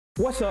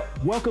What's up?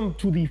 Welcome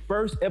to the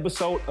first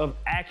episode of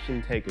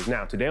Action Takers.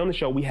 Now, today on the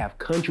show, we have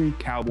Country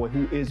Cowboy,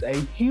 who is a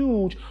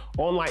huge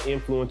online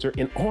influencer,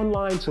 an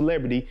online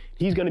celebrity.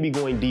 He's gonna be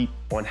going deep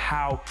on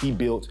how he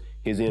built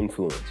his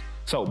influence.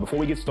 So before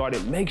we get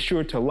started, make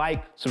sure to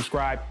like,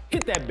 subscribe,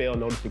 hit that bell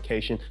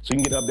notification so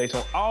you can get updates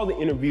on all the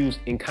interviews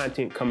and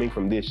content coming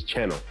from this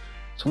channel.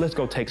 So let's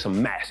go take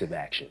some massive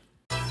action.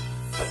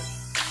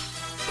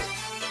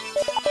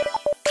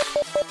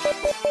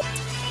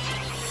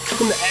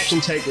 Welcome to Action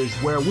Takers,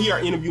 where we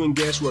are interviewing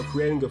guests who are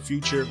creating a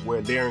future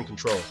where they're in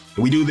control.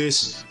 And we do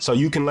this so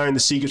you can learn the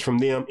secrets from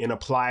them and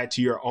apply it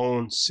to your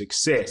own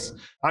success.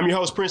 I'm your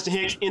host, Prinston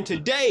Hicks, and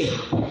today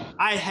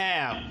I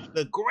have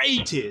the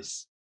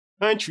greatest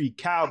Country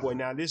Cowboy.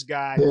 Now, this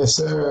guy, yes,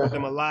 sir. I work with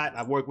him a lot.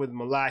 I've worked with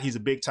him a lot. He's a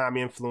big time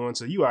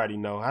influencer. You already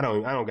know. I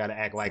don't got to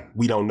act like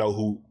we don't know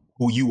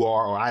who you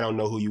are, or I don't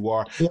know who you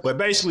are. Yeah. But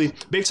basically,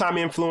 big time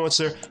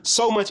influencer,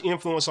 so much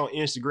influence on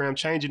Instagram,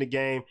 changing the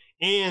game.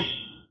 And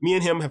me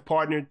and him have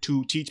partnered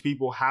to teach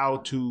people how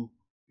to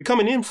become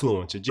an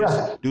influencer,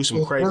 just do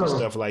some crazy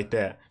stuff like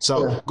that.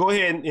 So go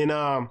ahead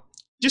and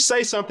just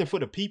say something for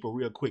the people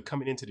real quick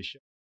coming into the show.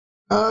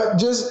 I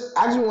just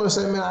want to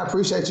say, man, I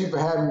appreciate you for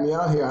having me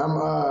on here. I'm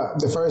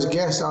the first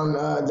guest on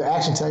the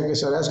Action Taker,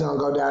 so that's going to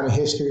go down in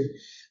history,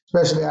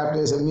 especially after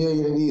there's a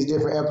million of these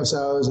different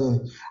episodes.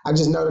 And I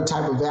just know the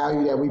type of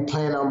value that we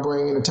plan on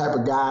bringing, the type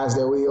of guys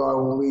that we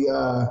are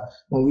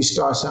when we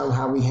start something,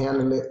 how we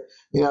handle it.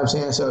 You know what I'm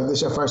saying? So if this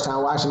is your first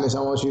time watching this,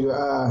 I want you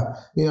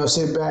to,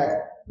 sit back,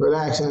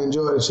 relax, and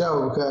enjoy the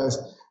show, because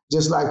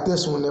just like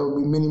this one, there will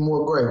be many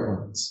more great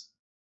ones.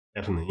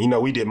 Definitely. You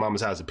know, we did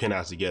Mama's House and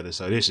Penthouse together,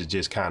 so this is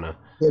just kind of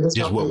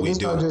just what we do.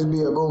 It's not just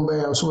be a boom,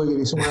 bam,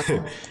 swiggity,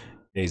 swing.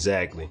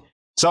 Exactly.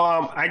 So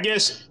I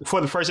guess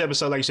for the first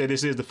episode, like you said,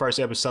 this is the first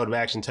episode of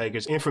Action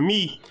Takers. And for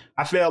me,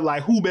 I felt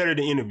like who better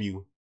to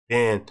interview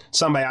than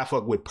somebody I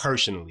fuck with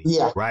personally,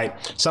 right?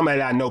 Somebody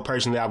that I know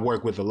personally, I've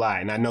worked with a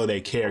lot, and I know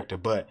their character.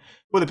 But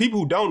for the people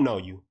who don't know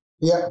you,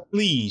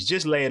 please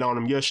just lay it on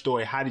them, your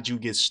story. How did you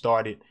get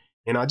started?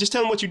 And just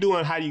tell them what you're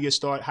doing, how you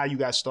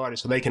got started,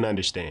 so they can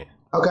understand.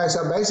 Okay,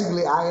 so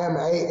basically I am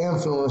an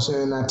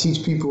influencer, and I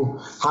teach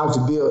people how to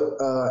build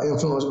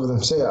influence for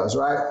themselves,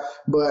 right?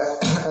 But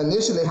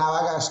initially how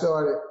I got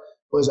started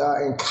was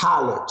in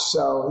college.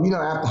 So,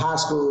 after high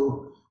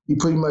school, you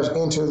pretty much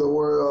enter the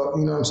world,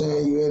 you know what I'm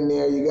saying? You're in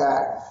there, you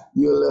got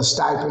your little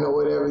stipend or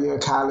whatever, you're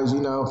in college,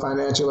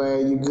 financial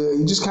aid, you're good.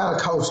 You're just kind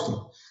of coasting.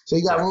 So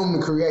you got room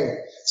to create.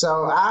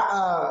 So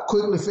I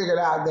quickly figured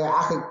out that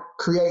I could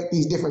create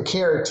these different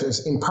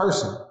characters in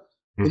person.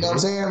 You know what I'm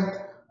saying?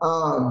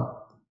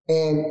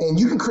 And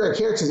you can create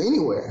characters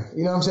anywhere,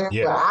 you know what I'm saying?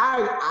 Yeah.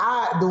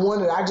 But the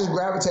one that I just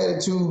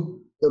gravitated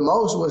to the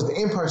most was the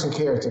in-person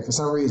character for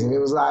some reason. It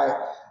was like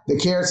the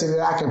character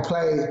that I can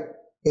play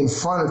in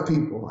front of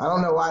people. I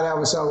don't know why I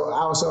was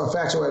so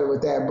infatuated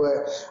with that,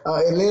 but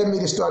it led me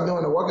to start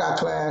doing a workout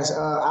class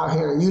out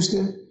here in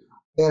Houston.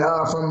 And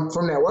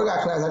from that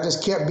workout class, I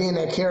just kept being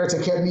that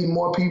character, kept meeting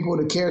more people.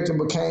 The character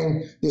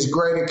became this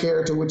greater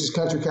character, which is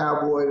Country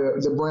Cowboy,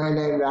 the brand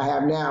name that I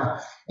have now.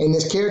 And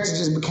this character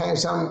just became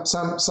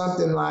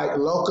something like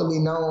locally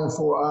known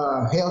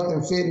for health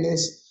and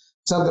fitness,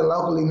 something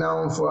locally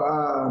known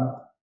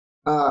for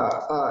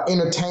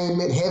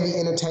entertainment, heavy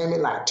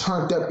entertainment, like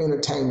turned up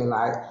entertainment,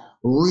 like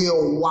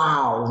real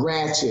wild,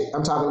 ratchet.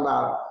 I'm talking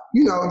about,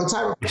 the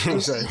type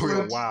of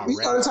real wild,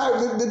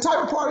 the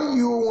type of party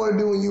you would want to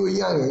do when you were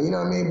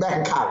younger, back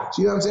in college,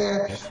 you know what I'm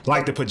saying?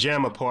 Like the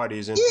pajama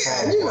parties and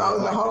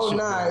the whole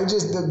nine. It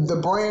just the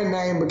brand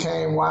name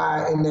became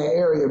wide in that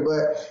area,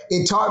 but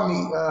it taught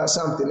me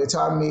something. It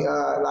taught me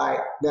like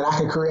that I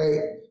could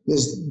create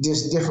this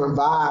different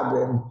vibe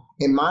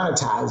and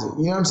monetize it.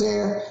 You know what I'm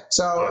saying?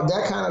 So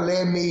that kind of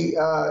led me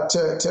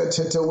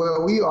to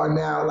where we are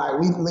now. Like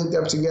we linked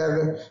up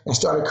together and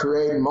started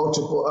creating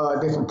multiple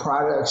different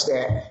products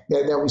that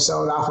we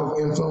sold off of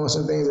influence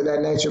and things of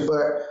that nature.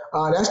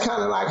 But that's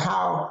kind of like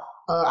how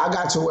I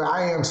got to where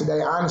I am today.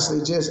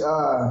 Honestly, just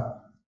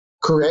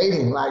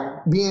creating,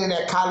 like being in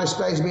that college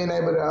space, being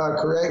able to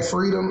create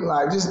freedom,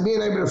 like just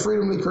being able to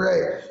freedomly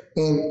create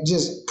and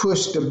just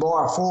push the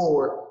bar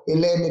forward. It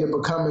led me to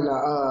becoming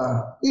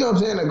a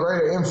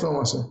greater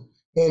influencer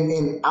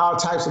in all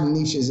types of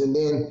niches. And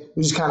then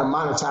we just kind of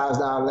monetized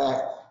all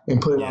that and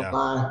put it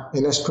online.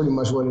 And that's pretty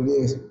much what it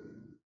is.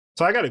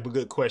 So I got a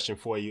good question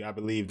for you. I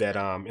believe that,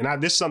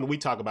 this is something we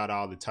talk about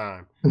all the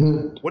time.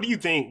 What do you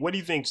think? What do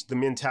you think's the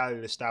mentality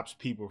that stops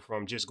people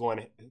from just go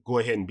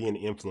ahead and being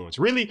an influencer?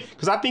 Really?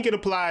 Because I think it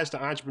applies to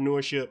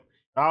entrepreneurship.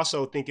 I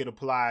also think it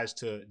applies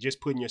to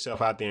just putting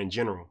yourself out there in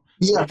general.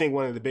 Yeah. I think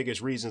one of the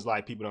biggest reasons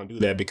like people don't do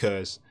that,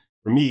 because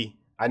for me,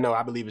 I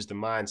believe it's the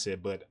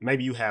mindset, but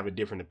maybe you have a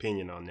different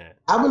opinion on that.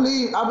 I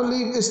believe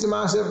it's the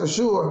mindset for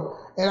sure.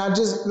 And I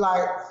just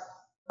like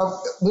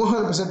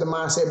 100% the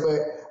mindset, but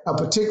a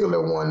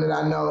particular one that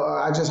I know,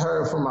 I just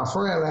heard from my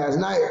friend last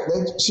night.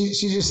 She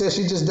just said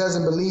she just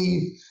doesn't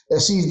believe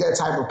that she's that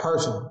type of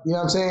person. You know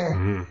what I'm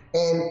saying?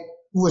 And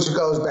which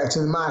goes back to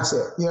the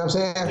mindset. You know what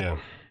I'm saying? Yeah.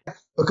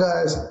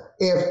 Because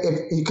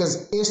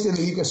because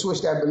instantly you can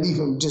switch that belief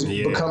and just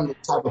become the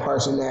type of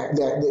person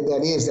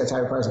that is that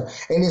type of person.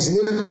 And it's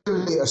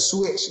literally a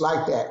switch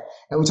like that.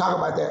 And we talk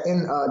about that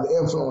in the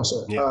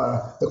influencer,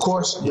 the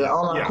course, the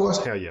online course.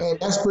 Hell yeah. And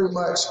that's pretty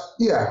much,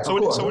 So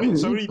what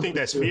do you think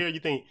that's fear? You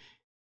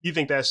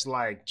think that's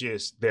like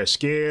just they're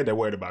scared, they're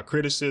worried about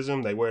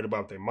criticism, they're worried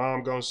about what their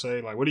mom gonna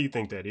say? Like, what do you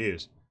think that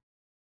is?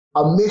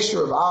 A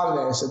mixture of all of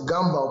that. It's a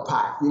gumbo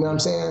pot, you know what I'm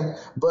saying?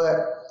 But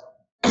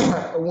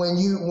within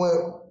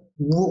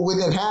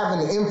having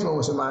the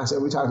influencer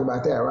mindset, we talked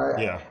about that,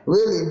 right? Yeah.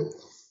 Really,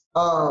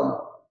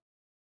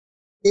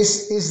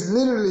 it's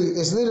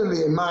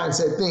literally a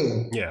mindset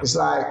thing. Yeah. It's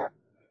like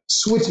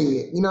switching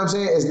it. You know what I'm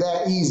saying? It's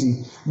that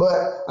easy. But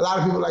a lot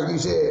of people, like you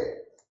said,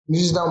 you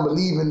just don't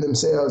believe in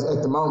themselves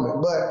at the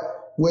moment. But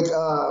with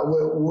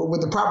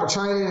the proper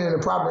training and the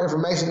proper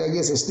information that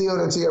gets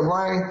instilled into your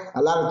brain,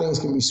 a lot of things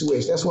can be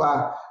switched. That's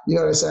why,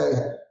 they say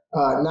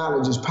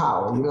knowledge is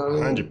power. You know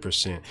what I mean?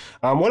 100%.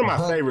 One of my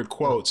favorite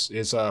quotes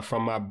is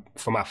from my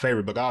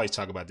favorite book. I always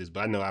talk about this,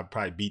 but I know I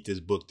probably beat this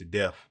book to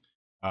death.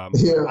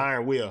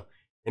 Iron Will.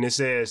 And it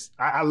says,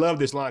 I love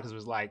this line because it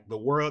was like, the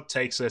world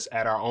takes us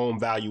at our own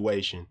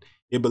valuation.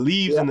 It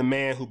believes in the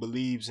man who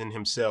believes in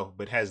himself,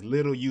 but has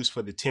little use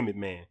for the timid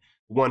man,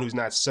 the one who's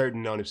not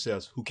certain on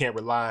himself, who can't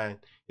rely on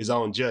his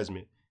own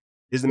judgment.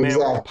 Is the man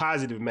with a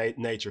positive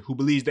nature who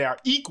believes they are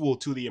equal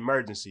to the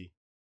emergency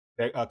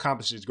that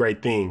accomplishes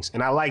great things.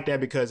 And I like that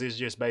because it's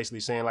just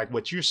basically saying like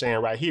what you're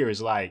saying right here is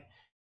like,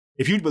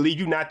 if you believe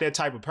you're not that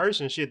type of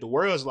person, the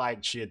world's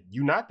like,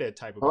 you're not that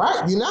type of person.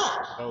 All right, you're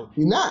not. So,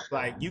 you're not.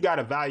 Like, you got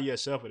to value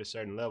yourself at a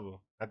certain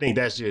level. I think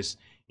that's just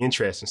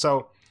interesting.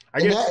 So, I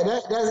guess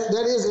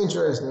that is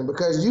interesting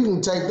because you can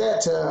take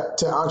that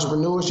to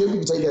entrepreneurship. You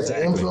can take that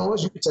to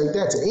influence. You can take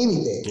that to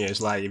anything. Yeah,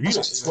 it's like, if you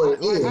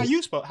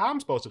how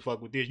I'm supposed to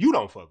fuck with this, you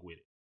don't fuck with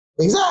it.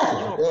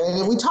 Exactly.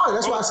 And we talked.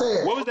 That's why I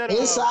said. What was that?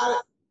 Inside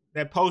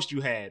that post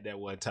you had that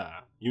one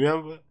time. You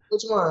remember?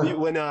 Which one?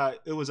 When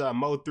it was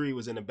Mo 3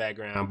 was in the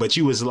background, but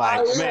you was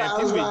like, man,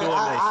 people be doing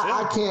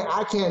that.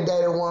 I can't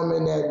date a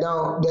woman that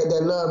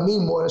love me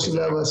more than she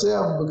love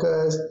herself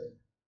because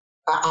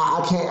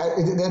I can't.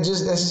 That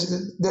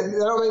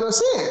don't make no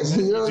sense.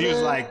 You know what I'm saying?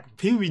 Was like,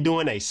 people be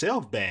doing they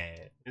self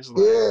bad. It's like,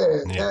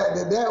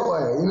 that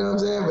way. You know what I'm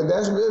saying? But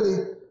that's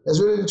really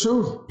the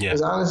truth. Yeah.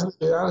 It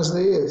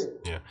honestly is.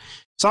 Yeah.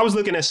 So I was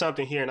looking at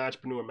something here in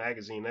Entrepreneur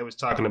Magazine. They was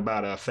talking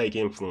about fake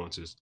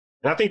influencers.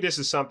 And I think this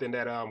is something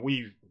that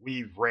we've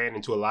ran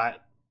into a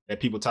lot, that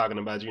people talking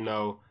about,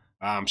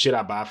 should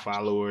I buy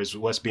followers?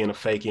 What's being a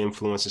fake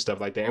influence and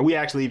stuff like that. And we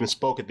actually even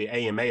spoke at the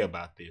AMA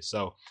about this.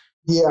 So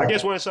I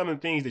guess what are some of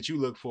the things that you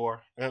look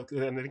for? And I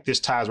think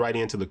this ties right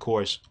into the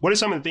course. What are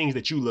some of the things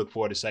that you look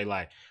for to say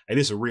like, hey,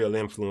 this is a real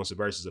influencer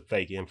versus a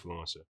fake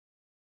influencer?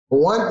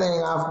 One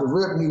thing off the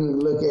rip you can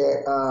look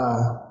at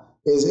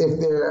is if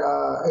their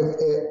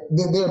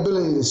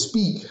ability to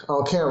speak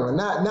on camera.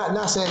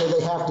 Not saying that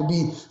they have to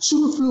be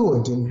super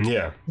fluent and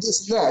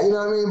this and that, you know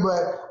what I mean?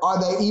 But are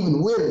they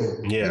even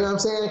willing? Yeah. You know what I'm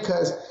saying?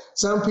 Because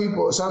some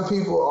people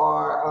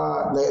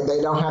are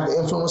they don't have the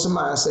influencer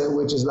mindset,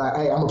 which is like,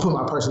 hey, I'm gonna put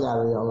my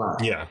personality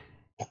online. Yeah.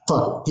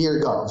 Fuck it, here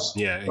it goes.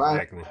 Yeah,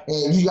 right? Exactly.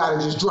 And you gotta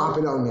just drop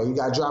it on there. You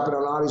gotta drop it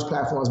on all these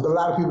platforms. But a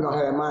lot of people don't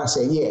have that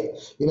mindset yet.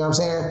 You know what I'm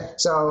saying?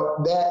 So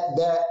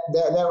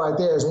that right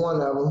there is one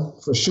of them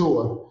for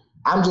sure.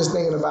 I'm just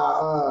thinking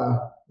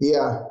about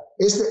because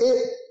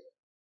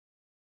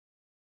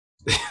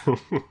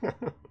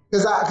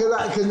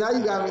now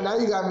you got me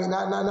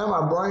now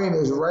my brain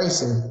is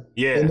racing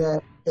in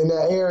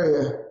that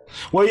area.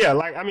 Well, yeah,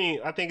 like I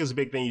think it's a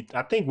big thing.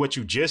 I think what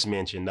you just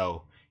mentioned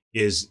though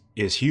is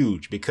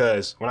huge,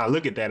 because when I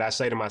look at that, I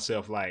say to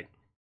myself, like,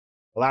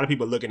 a lot of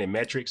people are looking at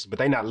metrics, but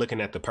they're not looking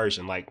at the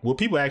person. Like, will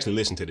people actually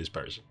listen to this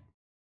person?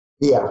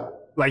 Yeah.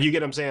 Like, you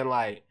get what I'm saying?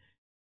 Like,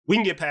 we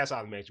can get past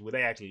all the metrics. Will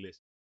they actually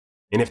listen?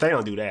 And if they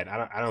don't do that,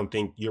 I don't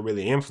think you're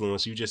really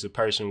influenced. You're just a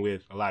person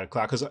with a lot of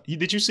clout. Because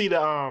did you see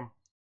the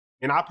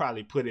and I'll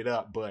probably put it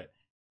up, but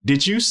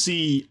did you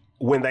see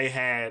when they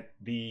had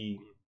the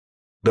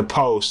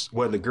post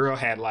where the girl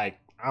had like,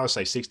 I would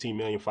say 16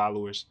 million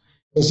followers?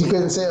 And she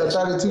couldn't sell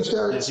 32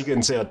 shirts? Yeah, she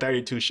couldn't sell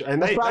 32 shirts.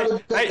 And that's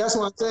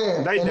what I'm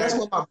saying.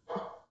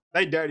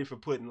 They dirty for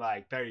putting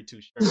like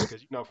 32 shirts,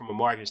 because from a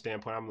marketing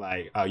standpoint, I'm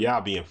like, oh, y'all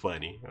being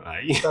funny.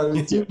 Like,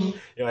 32.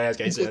 Your ass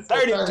can't sell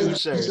 32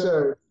 shirts.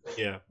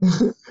 Yeah.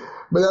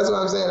 But that's what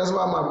I'm saying. That's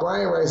why my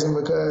brain racing,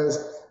 because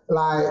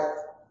like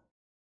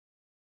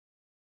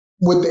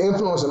with the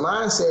influencer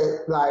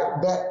mindset,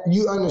 like that,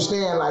 you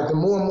understand, like the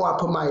more and more I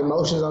put my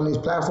emotions on these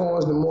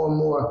platforms, the more and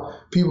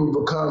more people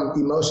become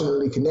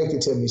emotionally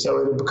connected to me. So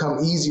it'll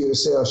become easier to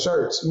sell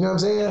shirts. You know what I'm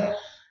saying?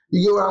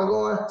 You get where I'm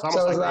going? It's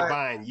almost like they're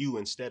buying you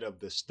instead of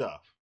the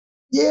stuff.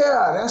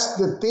 Yeah, that's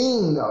the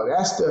thing though.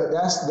 That's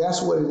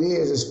what it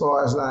is as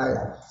far as like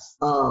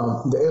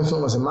the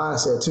influencer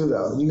mindset too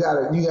though. You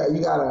have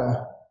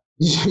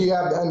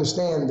to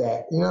understand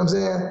that. You know what I'm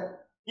saying?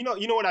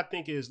 You know what I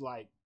think is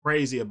like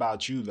crazy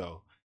about you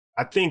though,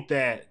 I think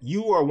that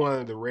you are one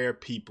of the rare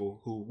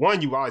people who,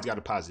 one, you've always got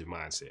a positive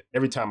mindset.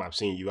 Every time I've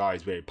seen you, you're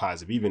always very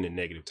positive, even in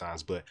negative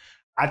times. But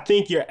I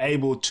think you're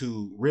able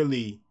to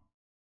really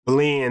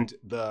blend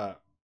the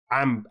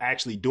I'm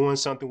actually doing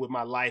something with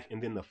my life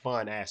and then the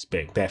fun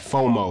aspect, that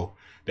FOMO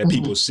that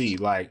people see.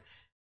 Like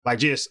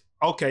just,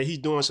 okay, he's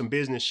doing some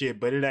business shit,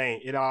 but it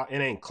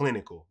ain't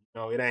clinical.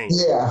 You know, it ain't,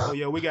 oh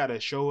yeah, we gotta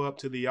show up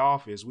to the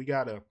office. We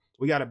gotta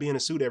be in a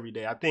suit every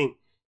day. I think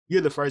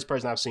you're the first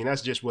person I've seen.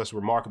 That's just what's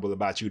remarkable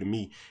about you to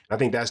me. I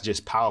think that's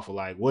just powerful.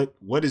 Like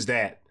what is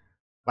that?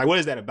 Like what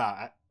is that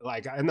about?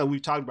 I know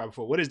we've talked about it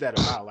before. What is that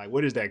about? Like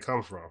where does that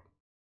come from?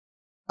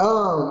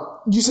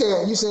 You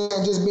said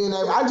just being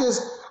able.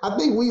 I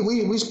think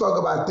we spoke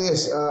about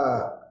this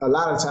a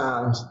lot of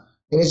times,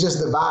 and it's just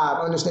the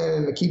vibe,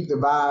 understanding to keep the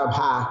vibe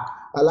high.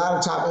 A lot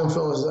of top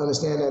influencers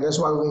understand that. That's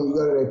why when you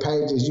go to their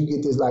pages, you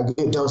get this like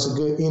good dose of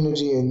good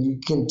energy, and you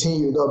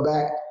continue to go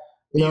back.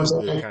 You know what I'm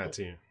saying? Good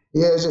content.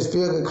 Yeah, it's just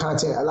feel good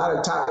content. A lot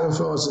of top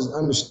influencers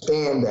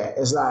understand that.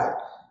 It's like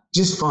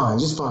just fun.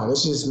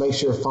 Let's just make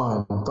sure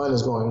fun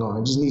is going on.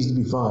 It just needs to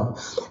be fun.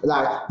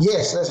 Like,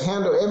 yes, let's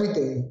handle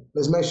everything.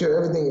 Let's make sure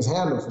everything is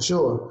handled for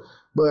sure.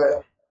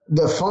 But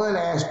the fun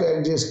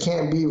aspect just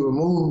can't be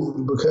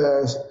removed,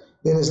 because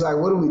then it's like,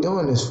 what are we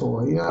doing this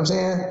for? You know what I'm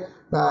saying?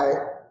 Like,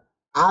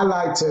 I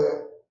like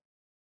to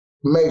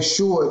make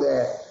sure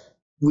that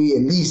we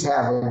at least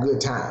have a good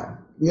time.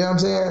 You know what I'm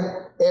saying?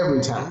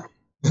 Every time.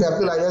 I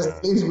feel like that's the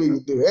least we can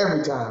do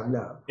every time.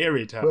 No.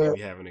 Every time we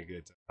having a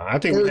good time. I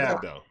think we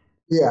have though.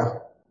 Yeah.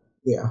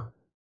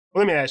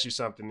 Let me ask you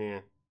something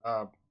then.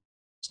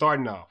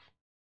 Starting off,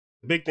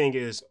 the big thing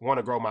is I want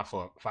to grow my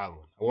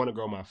following. I want to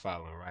grow my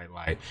following, right?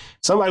 Like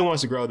somebody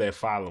wants to grow their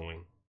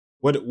following.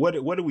 What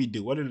do we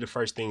do? What are the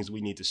first things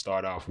we need to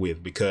start off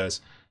with?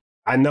 Because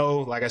I know,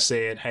 like I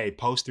said, hey,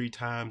 post 3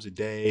 times a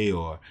day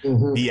or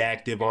be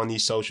active on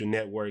these social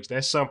networks.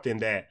 That's something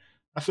that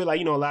I feel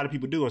like, a lot of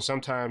people do. And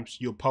sometimes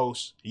you'll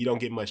post, you don't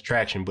get much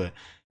traction. But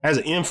as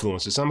an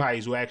influencer,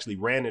 somebody who actually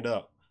ran it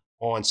up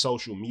on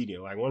social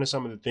media, like what are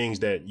some of the things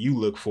that you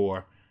look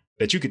for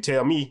that you could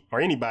tell me or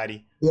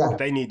anybody that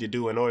they need to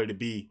do in order to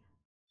be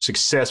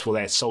successful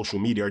at social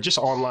media or just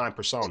online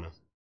persona?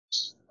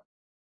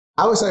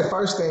 I would say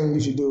first thing you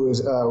should do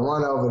is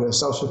run over to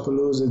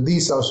Socialpalooza,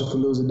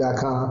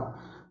 thesocialpalooza.com,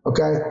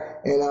 okay?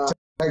 And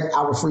take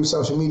our free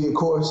social media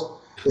course.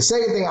 The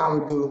second thing I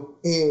would do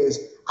is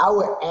I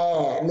would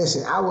add, I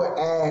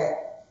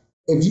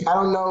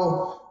don't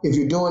know if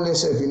you're doing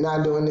this or if you're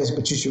not doing this,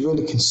 but you should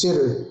really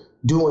consider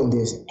doing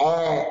this.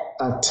 Add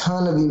a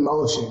ton of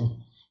emotion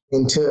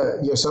into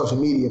your social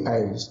media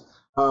pages.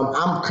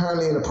 I'm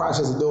currently in the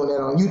process of doing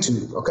that on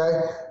YouTube,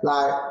 okay?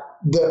 Like,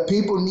 the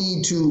people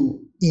need to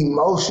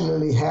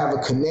emotionally have a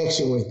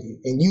connection with you,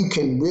 and you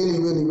can really,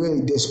 really,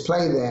 really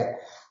display that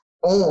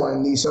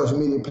on these social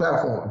media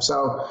platforms.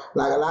 So,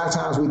 like, a lot of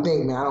times we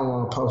think, man, I don't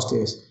want to post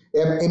this.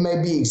 It may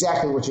be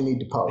exactly what you need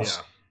to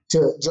post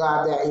to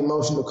drive that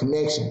emotional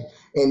connection.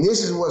 And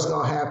this is what's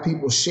going to have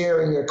people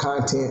sharing your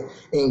content,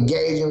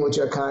 engaging with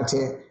your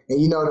content. And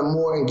the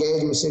more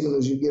engagement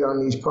signals you get on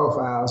these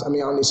profiles, on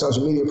these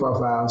social media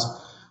profiles,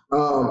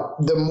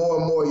 the more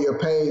and more your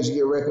page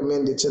get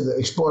recommended to the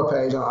explore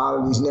page on all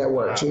of these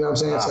networks. You know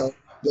what I'm saying? So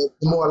the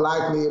more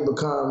likely it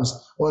becomes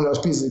one of those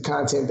pieces of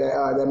content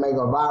that may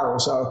go viral.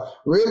 So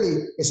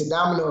really, it's a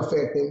domino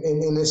effect,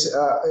 and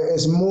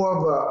it's more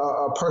of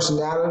a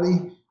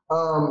personality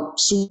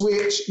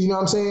switch. You know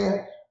what I'm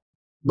saying?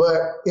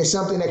 But it's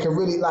something that can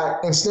really,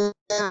 like, instead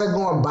of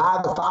going by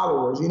the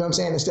followers, you know what I'm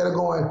saying? Instead of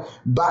going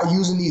by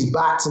using these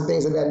bots and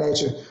things of that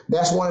nature,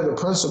 that's one of the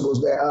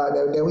principles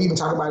that we even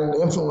talk about in the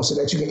influencer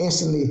that you can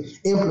instantly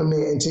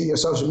implement into your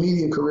social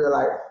media career,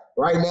 like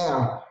right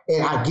now.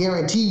 And I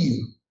guarantee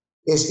you,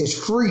 it's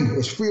free.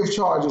 It's free of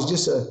charge.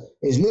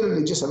 It's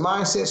literally just a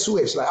mindset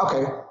switch. Like,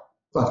 okay,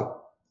 fuck it.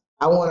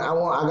 I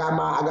got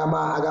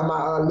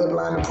my lip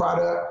liner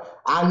product.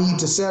 I need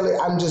to sell it.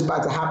 I'm just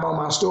about to hop on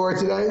my story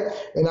today,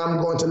 and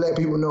I'm going to let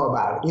people know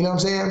about it. You know what I'm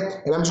saying?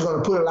 And I'm just going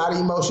to put a lot of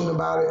emotion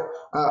about it,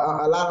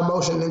 a lot of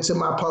emotion into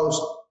my post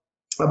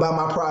about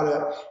my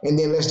product, and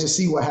then let's just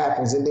see what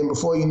happens. And then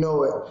before you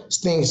know it,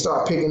 things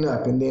start picking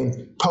up, and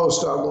then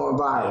posts start going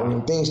viral,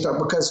 and things start,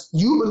 because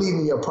you believe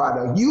in your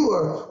product. You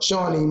are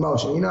showing the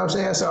emotion. You know what I'm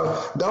saying? So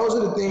those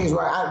are the things,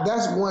 right?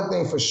 That's one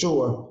thing for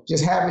sure.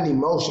 Just having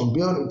emotion,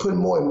 putting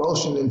more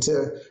emotion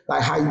into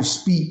like how you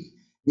speak.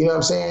 You know what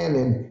I'm saying?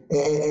 And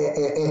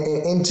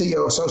into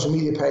your social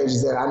media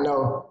pages that I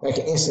know that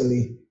can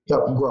instantly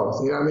help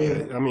growth. You know what I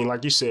mean? I mean,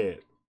 like you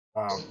said,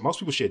 most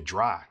people shit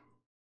dry.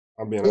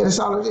 That's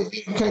all it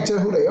is. You can't tell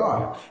who they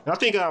are. And I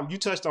think you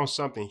touched on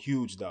something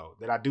huge though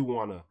that I do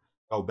want to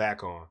go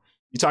back on.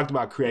 You talked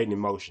about creating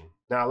emotion.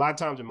 Now, a lot of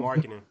times in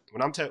marketing,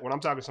 when I'm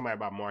talking to somebody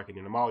about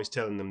marketing, I'm always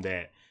telling them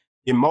that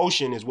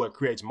emotion is what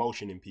creates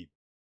motion in people.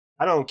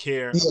 I don't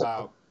care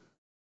about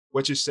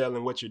what you're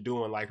selling, what you're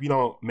doing. Like, if you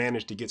don't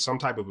manage to get some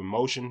type of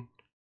emotion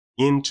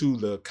into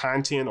the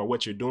content or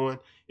what you're doing,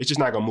 it's just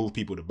not gonna move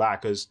people to buy.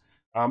 Because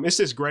It's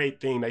this great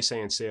thing they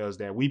say in sales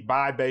that we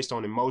buy based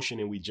on emotion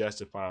and we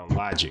justify on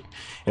logic.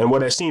 And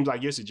what it seems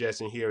like you're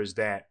suggesting here is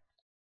that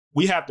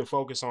we have to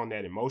focus on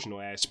that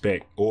emotional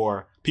aspect,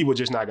 or people are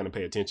just not going to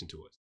pay attention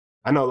to us.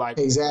 I know, like,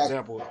 Exactly. for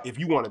example, if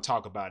you want to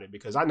talk about it,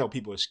 because I know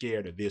people are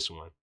scared of this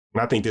one,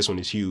 and I think this one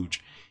is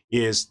huge,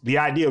 is the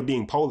idea of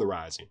being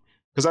polarizing.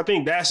 Because I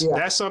think that's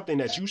something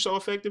that you're so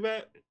effective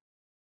at,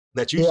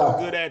 that you're so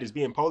good at, is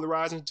being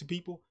polarizing to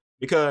people.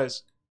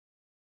 Because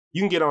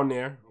you can get on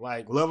there,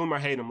 like, love them or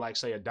hate them, like,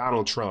 say, a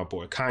Donald Trump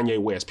or a Kanye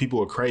West.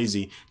 People are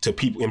crazy to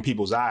people in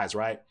people's eyes,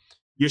 right?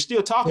 You're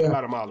still talking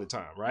about them all the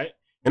time, right?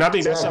 And I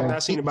think that's something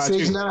I've seen about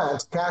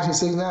 6ix9ine. Tekashi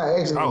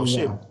 6ix9ine. Oh,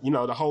 shit. You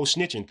know, the whole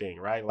snitching thing,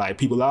 right? Like,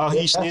 people, oh,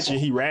 he's snitching,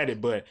 he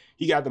ratted, but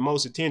he got the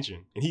most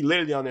attention. And he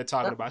literally on there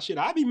talking about shit.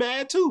 I'd be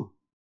mad, too.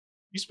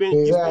 You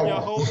spend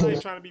your whole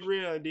life trying to be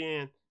real, and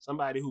then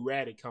somebody who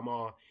ratted come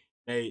on,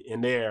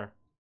 and they're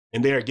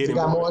getting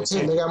more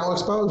attention. They got more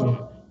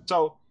exposure.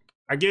 So,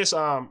 I guess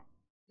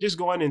just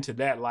going into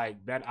that,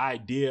 like, that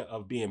idea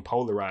of being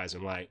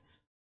polarizing, like,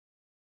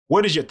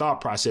 what is your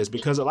thought process?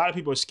 Because a lot of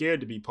people are scared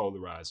to be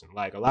polarizing.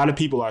 Like, a lot of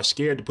people are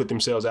scared to put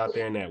themselves out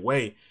there in that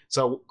way.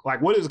 So, like,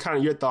 what is kind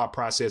of your thought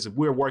process if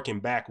we're working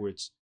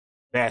backwards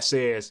that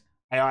says,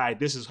 hey, all right,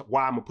 this is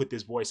why I'm going to put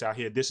this voice out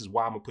here. This is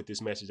why I'm going to put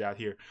this message out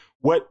here.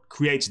 What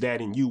creates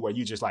that in you where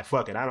you just like,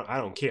 fuck it, I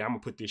don't care. I'm going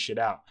to put this shit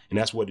out. And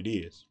that's what it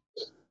is.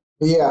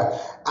 Yeah,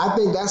 I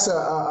think that's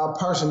a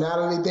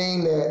personality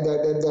thing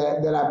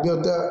that I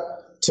built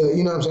up to,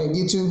 you know what I'm saying,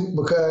 get to,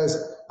 because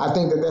I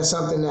think that's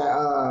something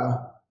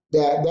that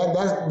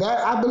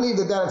that I believe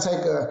that'll take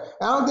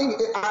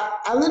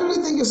I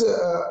literally think it's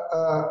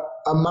a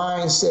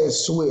mindset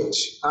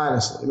switch,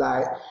 honestly.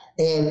 Like,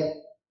 and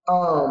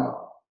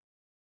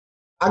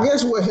I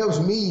guess what helps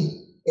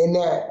me in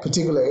that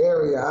particular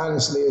area,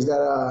 honestly, is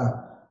that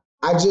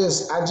I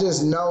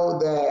just know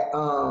that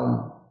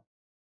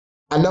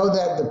I know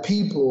that the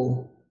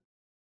people,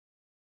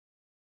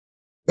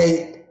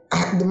 the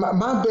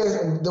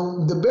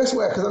best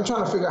way, because I'm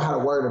trying to figure out how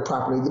to word it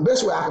properly. The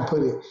best way I can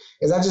put it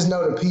is I just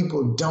know that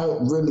people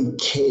don't really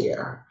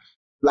care,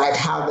 like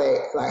how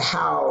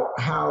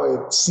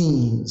it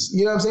seems.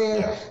 You know what I'm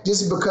saying? Yeah.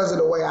 Just because of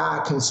the way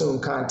I consume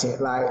content.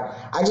 Like,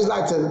 I just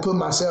like to put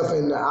myself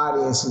in the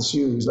audience's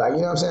shoes. Like, you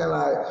know what I'm saying?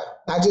 Like,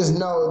 I just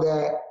know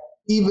that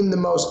even the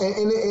most,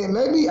 and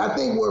maybe I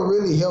think what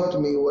really helped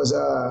me was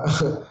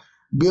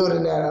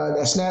building that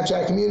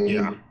Snapchat community.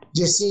 Yeah.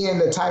 Just seeing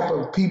the type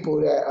of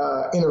people that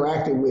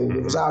interacted with it.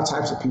 It was all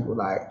types of people.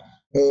 Like,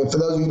 and for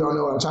those of you who don't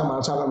know what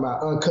I'm talking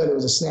about Uncut. It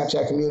was a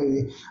Snapchat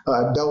community,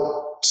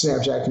 dope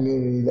Snapchat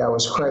community that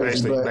was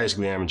crazy.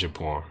 Basically amateur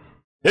porn.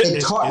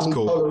 It taught me.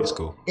 It's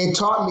cool. It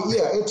taught me.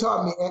 Yeah, it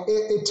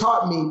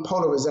taught me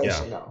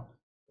polarization. Yeah. Though.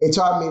 It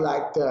taught me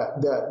like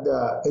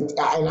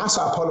and I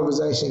saw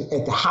polarization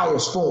at the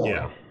highest form.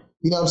 Yeah.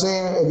 You know what I'm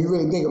saying? If you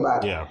really think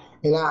about it. Yeah.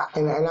 And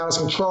I was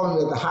controlling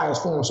it at the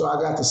highest form. So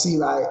I got to see,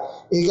 like,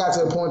 it got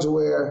to the point to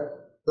where,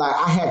 like,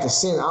 I had to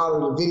send all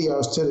of the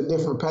videos to the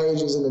different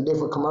pages and the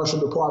different commercial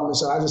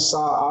departments. So I just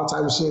saw all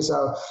type of shit.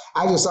 So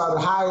I just saw the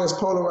highest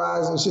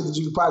polarizing shit that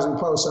you could possibly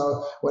post.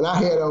 So when I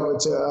head over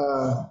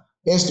to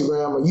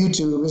Instagram or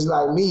YouTube, it's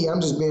like me, I'm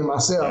just being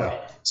myself.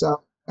 Yeah.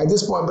 So at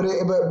this point, but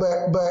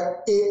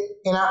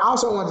and I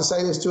also wanted to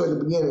say this too at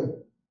the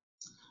beginning,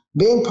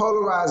 being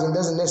polarizing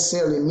doesn't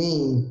necessarily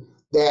mean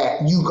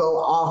that you go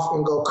off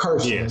and go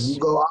cursing. Yes. You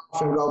go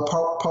off and go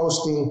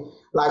posting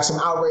like some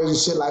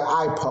outrageous shit like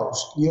I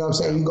post. You know what I'm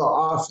saying? You go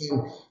off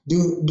and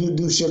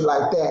do shit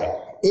like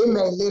that. It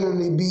may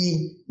literally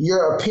be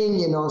your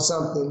opinion on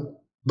something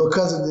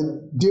because of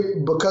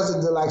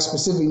the like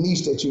specific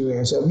niche that you're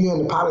in. So if you're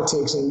into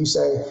politics and you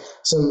say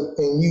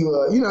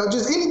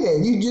just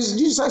anything, you just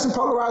say some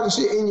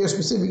polarizing shit in your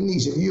specific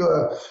niche. If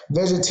you're a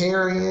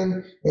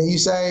vegetarian and you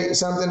say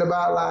something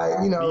about,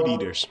 like, you know,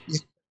 meat eaters.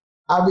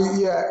 I be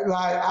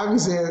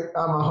saying,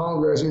 I'm a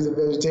homegirl, she's a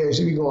vegetarian,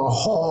 she be going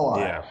hard.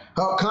 Yeah.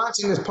 Her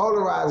content is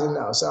polarizing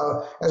though,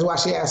 so that's why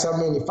she has so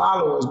many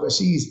followers, but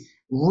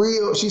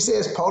she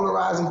says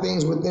polarizing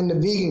things within the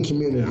vegan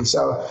community. Yeah.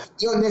 So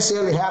you don't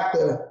necessarily have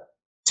to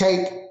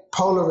take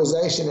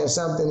polarization as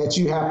something that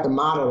you have to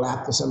model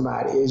after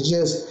somebody. It's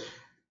just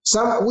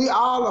we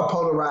all are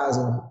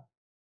polarizing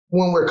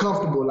when we're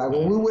comfortable. Like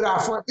when we're with our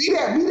friends, be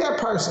that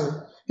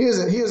person. Here's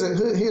a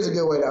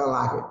good way to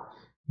unlock it.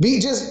 Be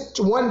just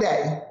one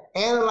day,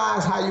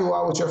 analyze how you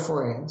are with your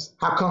friends,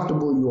 how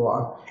comfortable you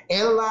are.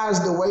 Analyze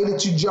the way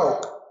that you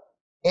joke.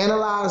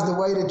 Analyze the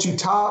way that you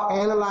talk.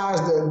 Analyze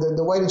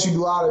the way that you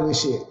do all of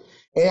this shit.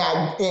 And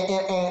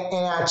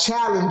I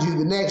challenge you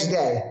the next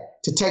day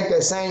to take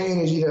that same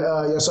energy to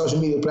your social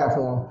media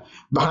platform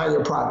behind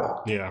your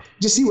product. Yeah.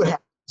 Just see what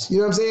happens. You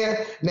know what I'm saying?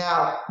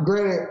 Now,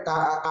 granted,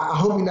 I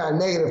hope you're not a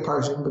negative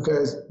person,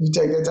 because you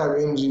take that type of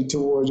energy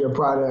towards your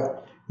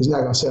product, it's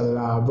not gonna sell it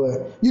all.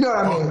 But you know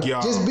what I mean?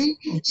 Just be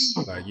you.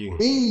 Like you.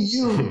 Be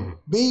you.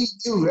 Be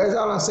you. That's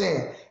all I'm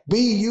saying. Be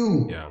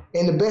you. Yeah.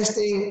 And the best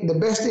thing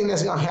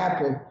that's gonna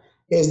happen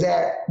is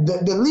that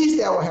the least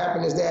that will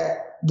happen is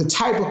that the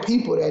type of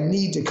people that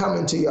need to come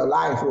into your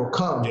life will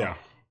come. Yeah.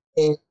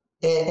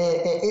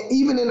 And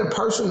even in the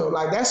personal,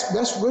 like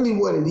that's really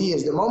what it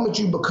is. The moment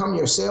you become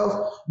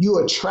yourself, you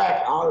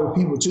attract all of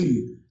the people to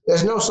you.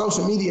 There's no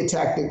social media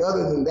tactic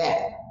other than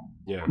that.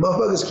 Yeah.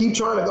 Motherfuckers keep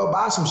trying to go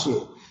buy some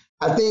shit.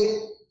 I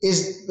think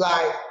it's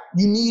like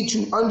you need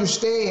to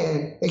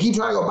understand. They keep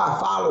trying to go buy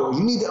followers.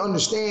 You need to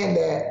understand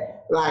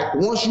that, like,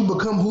 once you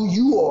become who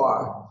you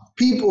are,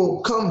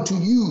 people come to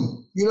you.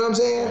 You know what I'm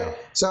saying? Yeah.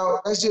 So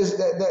that's just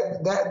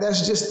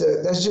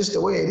that's just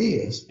the way it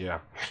is. Yeah.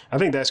 I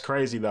think that's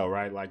crazy though,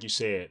 right? Like you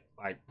said,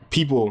 like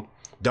people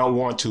don't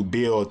want to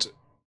build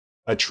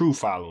a true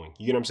following.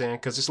 You get what I'm saying?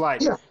 Because it's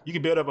like you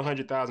can build up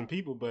 100,000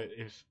 people, but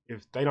if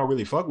they don't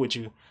really fuck with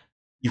you,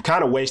 you've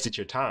kind of wasted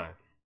your time,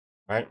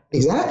 right?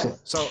 Exactly.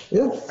 So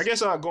I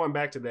guess going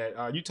back to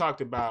that, you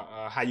talked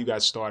about how you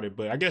got started,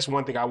 but I guess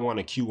one thing I want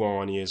to cue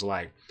on is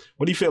like,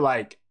 what do you feel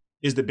like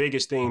is the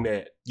biggest thing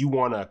that you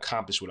want to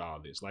accomplish with all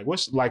this? Like,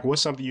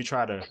 what's something you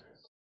try to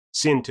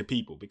send to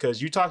people?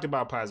 Because you talked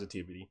about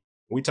positivity.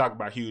 We talk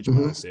about huge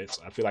mindsets.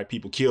 I feel like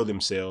people kill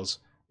themselves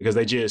because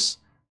they're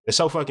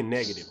so fucking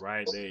negative,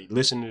 right? They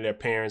listen to their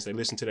parents, they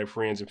listen to their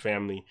friends and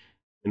family,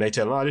 and they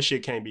tell them, oh, this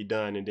shit can't be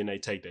done, and then they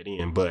take that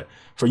in. But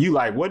for you,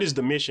 like, what is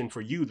the mission for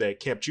you that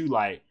kept you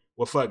like,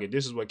 well, fuck it,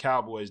 this is what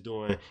Cowboy is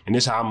doing, and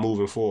this is how I'm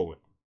moving forward?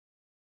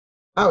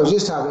 I was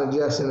just talking to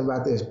Justin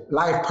about this.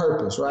 Life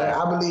purpose, right?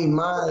 Yeah. I believe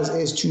mine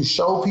is to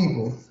show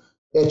people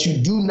that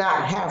you do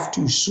not have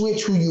to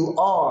switch who you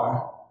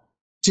are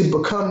to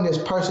become this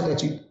person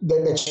that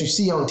you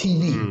see on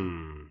TV.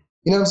 You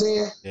know what I'm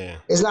saying? Yeah.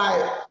 It's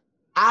like,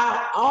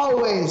 I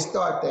always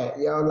thought that,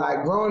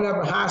 like growing up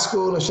in high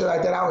school and shit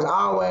like that, I was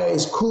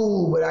always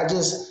cool, but I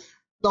just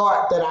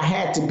thought that I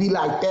had to be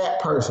like that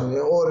person in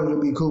order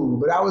to be cool.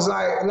 But I was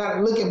like,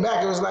 not looking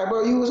back, it was like,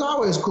 bro, you was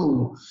always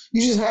cool.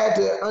 You just had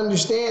to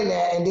understand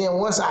that. And then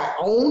once I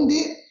owned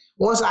it,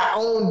 once I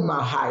owned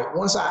my height,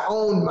 once I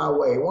owned my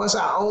weight, once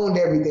I owned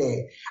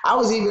everything, I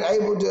was even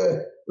able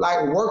to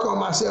like work on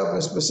myself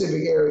in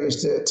specific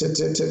areas to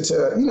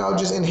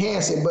just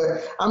enhance it.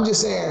 But I'm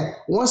just saying,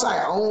 once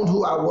I owned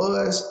who I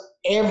was,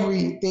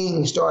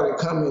 everything started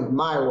coming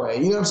my way.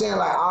 You know what I'm saying?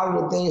 Like all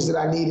of the things that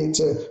I needed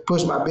to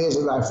push my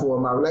business life for,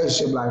 my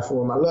relationship life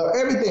for, my love,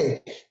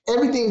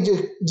 everything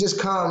just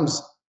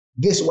comes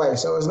this way.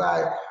 So it's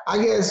like,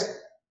 I guess,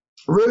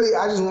 really,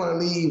 I just want to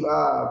leave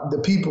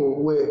the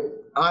people with,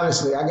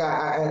 honestly,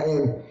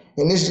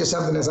 and this is just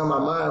something that's on my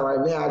mind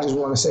right now. I just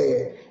want to say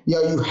it.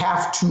 You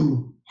have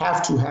to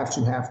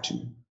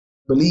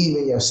believe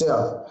in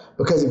yourself,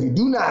 because if you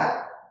do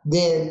not,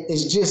 then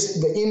it's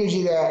just the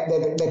energy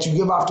that you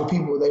give off to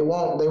people.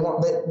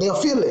 They'll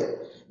feel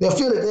it. They'll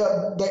feel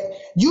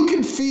it. You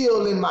can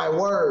feel in my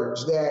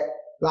words that,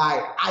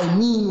 like, I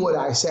mean what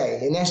I say.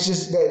 And that's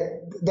just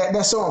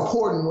that's so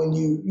important when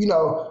you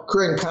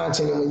creating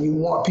content, and when you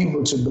want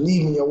people to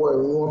believe in your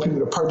word, when you want people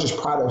to purchase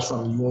products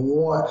from you, when you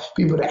want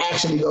people to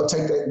actually go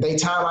take their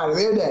time out of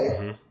their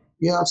day,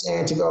 you know what I'm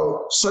saying, to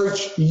go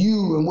search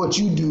you and what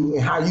you do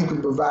and how you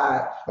can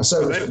provide a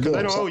service for them. Because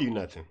they don't owe you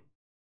nothing.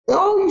 They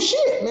don't owe you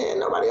shit, man.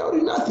 Nobody owes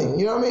you nothing.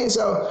 You know what I mean?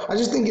 So I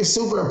just think it's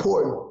super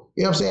important,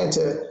 you know what I'm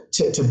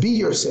saying, to be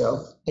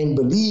yourself and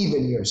believe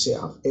in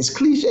yourself. As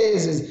cliche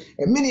as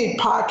and many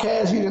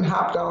podcasts you done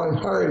hopped on and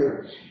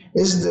heard it,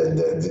 it's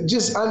the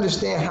just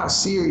understand how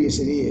serious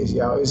it is,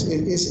 yo.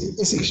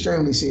 It's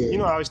extremely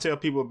serious. I always tell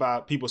people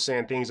about people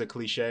saying things are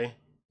cliche.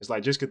 It's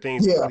like, just because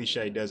things are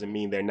cliche doesn't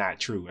mean they're not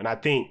true. And I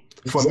think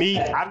for me,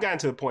 I've gotten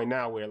to a point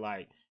now where,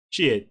 like,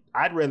 shit,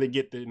 I'd rather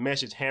get the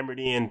message hammered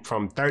in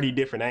from 30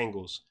 different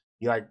angles,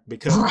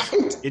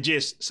 because it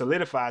just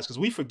solidifies, because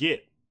we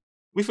forget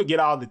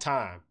all the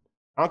time.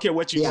 I don't care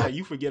what you say,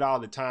 you forget all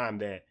the time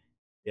that,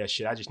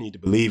 shit, I just need to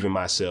believe in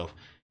myself.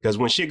 Because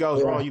when shit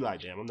goes wrong, you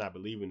like, damn, I'm not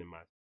believing in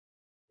myself.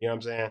 You know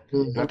what I'm saying?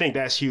 And I think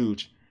that's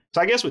huge.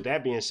 So I guess with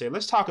that being said,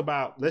 let's talk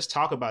about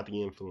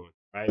the influence,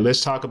 right? Let's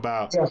talk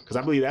about, because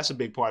I believe that's a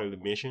big part of the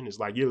mission. It's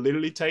like, you're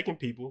literally taking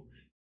people,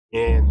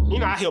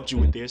 and I helped you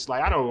with this.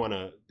 Like, I don't want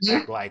to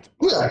act like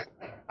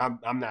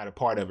I'm not a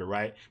part of it,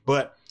 right?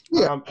 But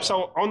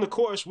so on the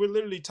course, we're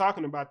literally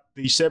talking about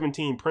the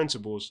 17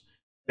 principles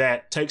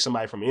that take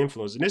somebody from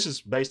influence, and this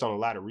is based on a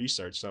lot of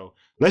research. So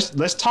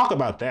let's talk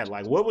about that.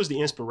 Like, what was the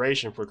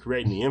inspiration for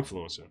creating the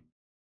influencer?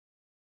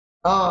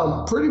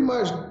 Pretty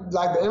much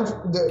like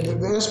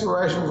the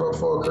inspiration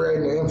for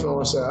creating the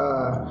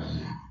influencer.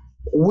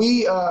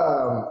 We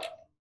are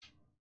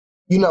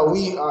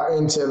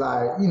into,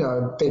 like,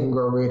 Think and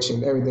Grow Rich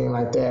and everything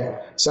like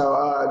that.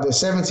 So the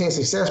 17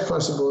 success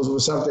principles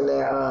was something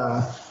that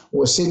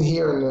was sitting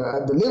here in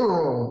the living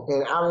room,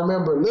 and I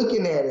remember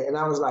looking at it, and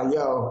I was like,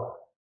 yo,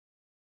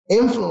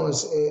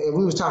 influence. And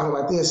we was talking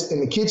about this in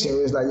the kitchen.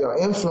 It was like, yo,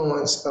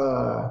 influence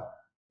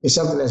is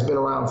something that's been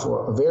around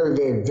for a very,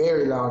 very,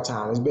 very long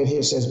time. It's been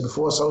here since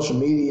before social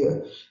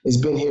media. It's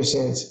been here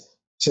since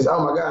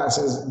oh my God,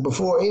 since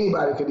before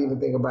anybody could even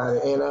think about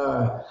it. And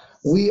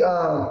we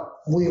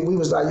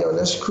was like, yo,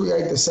 let's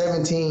create the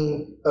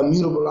 17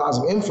 immutable laws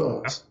of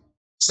influence.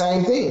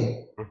 Same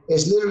thing.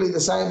 It's literally the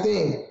same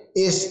thing.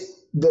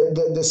 It's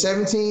the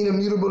 17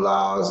 immutable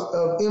laws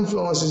of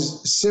influence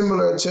is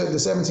similar to the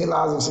 17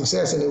 laws of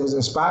success, and it was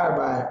inspired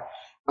by it.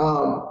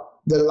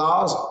 The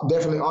laws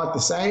definitely aren't the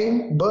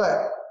same,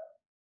 but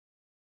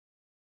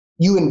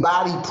you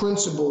embody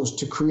principles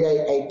to create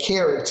a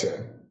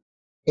character.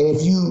 And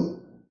if you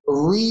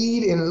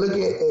read and look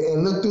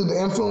through the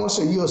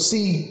influencer, you'll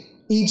see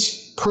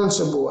each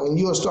principle, and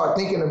you'll start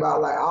thinking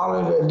about like all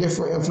of the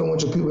different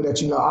influential people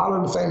that you know, all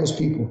of the famous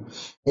people,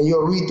 and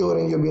you'll read through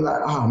it and you'll be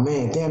like, oh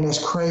man, damn,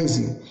 that's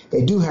crazy.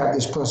 They do have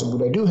this principle.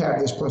 They do have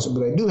this principle.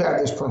 They do have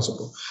this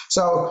principle.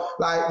 So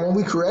like when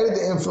we created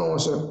the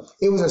influencer,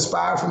 it was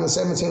inspired from the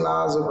 17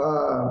 laws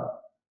of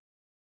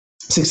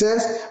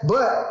success,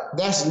 but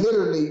that's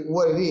literally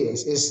what it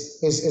is.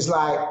 It's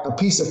like a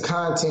piece of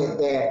content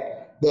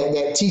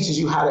that teaches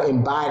you how to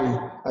embody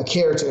a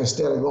character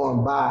instead of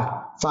going by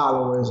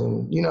followers,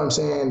 and you know what I'm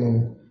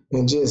saying,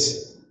 and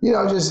just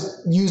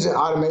just using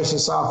automation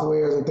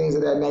softwares and things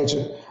of that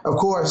nature. Of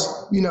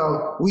course,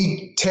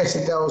 we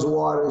tested those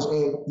waters,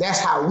 and that's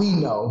how we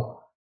know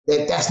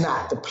that that's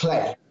not the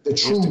play. The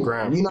true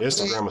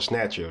Instagram will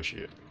snatch your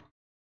shit.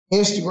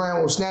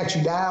 Instagram will snatch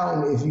you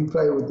down if you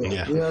play with them.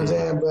 Yeah. You know what I'm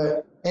saying?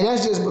 And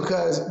that's just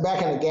because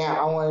back in the Gap,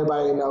 I want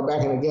everybody to know,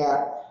 back in the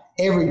Gap,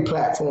 every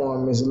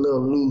platform is a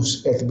little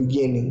loose at the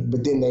beginning,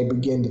 but then they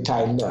begin to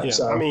tighten up. Yeah.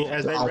 So I mean,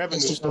 as their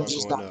revenues start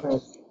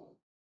going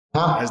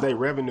up, as they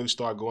revenues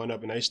start going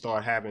up and they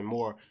start having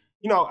more,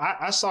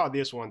 I saw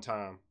this one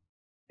time,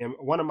 and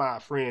one of my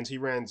friends, he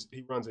runs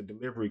a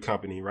delivery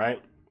company,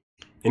 right?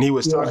 And he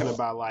was talking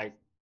about like,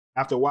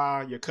 after a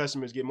while, your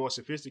customers get more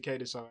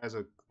sophisticated. So as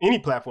any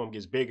platform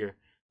gets bigger,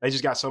 they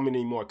just got so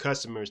many more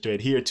customers to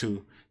adhere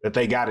to that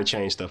they got to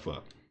change stuff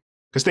up.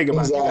 Because think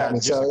about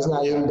it. So it's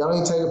not even, don't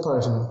even take it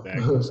personal.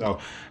 Exactly. So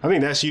I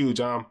think that's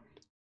huge. Like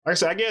I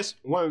said, I guess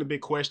one of the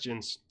big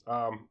questions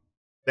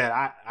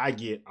that I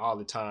get all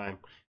the time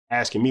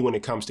asking me when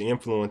it comes to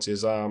influence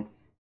is, can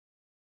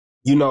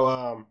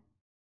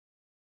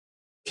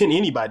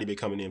anybody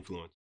become an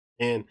influencer?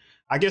 And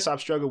I guess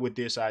I've struggled with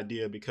this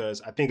idea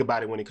because I think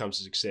about it when it comes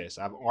to success.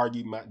 I've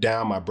argued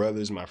down my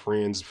brothers, my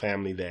friends,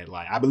 family that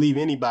like, I believe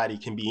anybody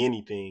can be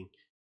anything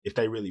if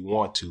they really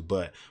want to.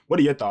 But what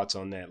are your thoughts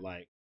on that?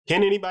 Like,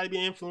 can anybody be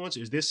an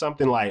influencer? Is this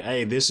something like,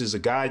 hey, this is a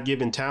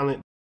God-given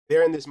talent?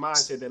 They're in this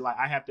mindset that like,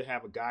 I have to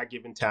have a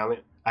God-given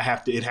talent.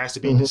 It has to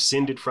be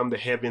descended from the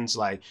heavens.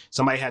 Like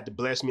somebody had to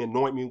bless me,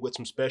 anoint me with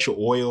some special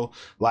oil.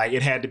 Like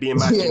it had to be in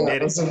my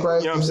genetic, you know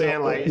what I'm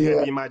saying? Like it had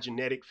to be in my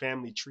genetic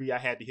family tree. I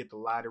had to hit the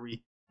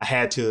lottery. I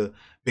had to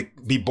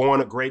be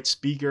born a great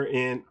speaker.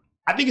 And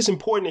I think it's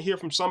important to hear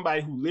from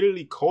somebody who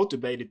literally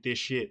cultivated this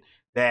shit,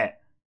 that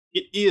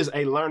it is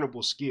a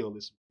learnable skill.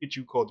 It's shit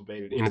you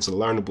cultivated, and it's a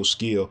learnable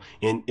skill.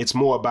 And it's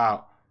more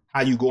about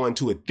how you go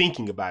into it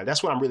thinking about it.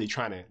 That's what I'm really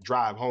trying to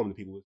drive home to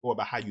people. It's more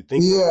about how you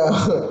think.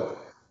 Yeah.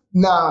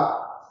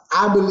 Now,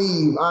 I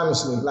believe,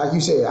 honestly, like you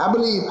said, I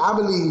believe,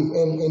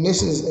 and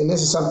this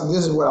is something,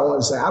 this is what I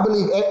want to say. I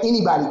believe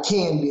anybody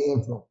can be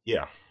influenced.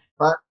 Yeah.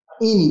 Right?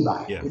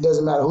 Anybody. Yeah. It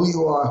doesn't matter who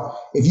you are.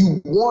 If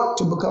you want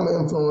to become an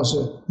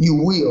influencer, you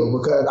will,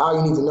 because all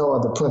you need to know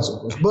are the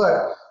principles.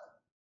 But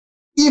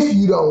if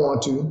you don't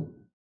want to,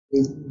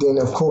 then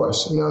of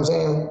course, you know what I'm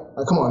saying?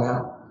 Like, come on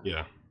now.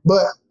 Yeah.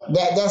 But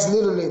that's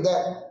literally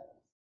that.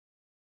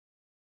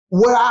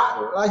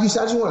 Like you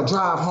said, I just want to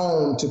drive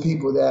home to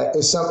people that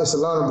it's a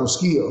learnable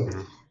skill.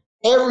 Mm-hmm.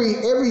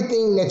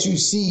 Everything that you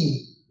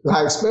see,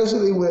 like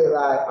especially with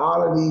like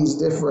all of these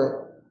different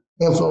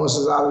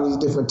influencers, all of these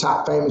different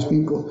top famous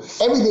people,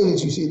 everything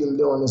that you see them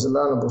doing is a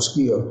learnable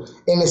skill,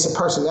 and it's a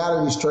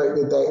personality trait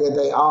that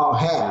they all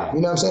have.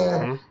 You know what I'm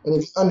saying? Mm-hmm. And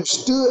if you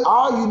understood,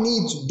 all you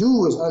need to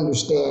do is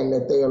understand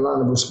that they are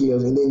learnable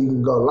skills, and then you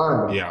can go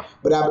learn them. Yeah.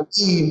 But I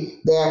believe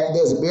that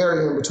there's a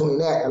barrier in between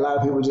that. A lot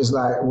of people just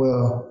like,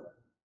 well,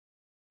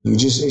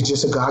 it's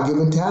just a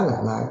God-given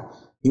talent. Like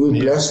you were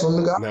blessed from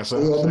the God.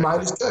 You had the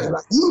Midas touch.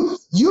 Like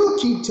you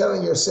keep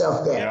telling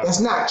yourself that. Yeah. That's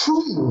not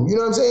true. You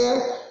know what I'm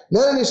saying?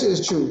 None of this shit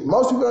is true.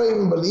 Most people don't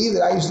even believe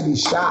that I used to be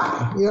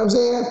shy. You know what I'm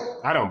saying?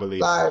 I don't believe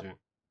like, it.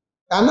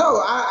 I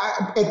know.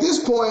 I at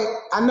this point,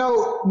 I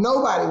know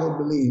nobody would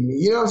believe me.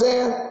 You know what I'm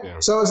saying? Yeah.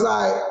 So it's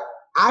like,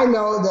 I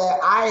know that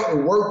I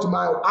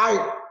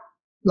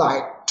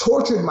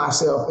tortured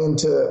myself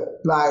into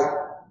like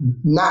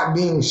not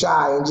being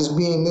shy and just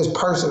being this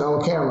person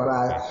on camera.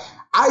 Like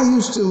I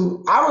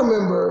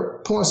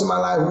remember points in my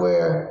life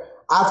where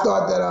I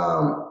thought that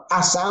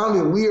I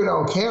sounded weird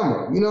on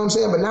camera, you know what I'm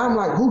saying? But now I'm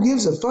like, who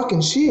gives a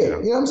fucking shit? You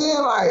know what I'm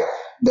saying? Like,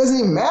 it doesn't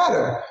even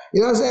matter. You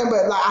know what I'm saying?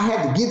 But like, I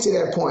had to get to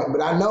that point.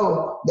 But I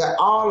know that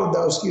all of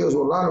those skills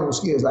were learnable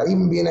skills. Like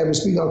even being able to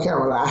speak on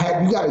camera.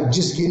 Like you got to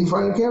just get in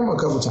front of the camera a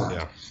couple times.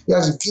 Yeah. You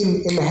got to get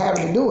in the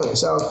habit of doing it.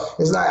 So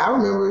it's like, I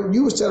remember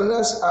you was telling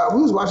us,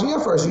 we was watching your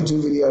first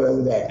YouTube video the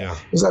other day. Yeah.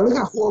 It's like, look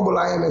how horrible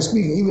I am at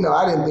speaking, even though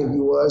I didn't think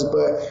you was.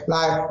 But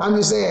like, I'm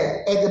just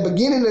saying, at the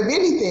beginning of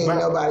anything,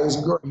 nobody's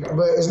great.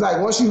 But it's like,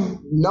 once you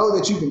know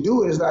that you can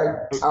do it, it's like,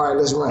 all right,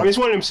 let's run. I mean, it's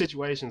one of them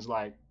situations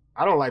like,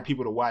 I don't like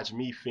people to watch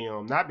me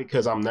film, not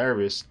because I'm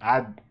nervous.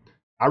 I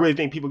really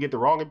think people get the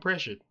wrong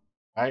impression.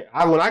 Right?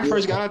 When I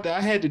first got out there,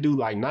 I had to do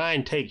like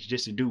 9 takes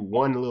just to do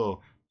one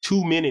little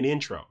 2-minute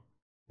intro.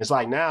 It's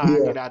like now I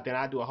get out there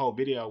and I do a whole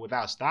video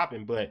without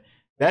stopping, but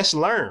that's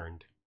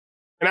learned.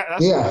 And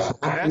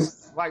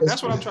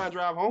that's what I'm trying to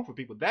drive home for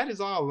people. That is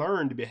all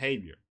learned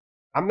behavior.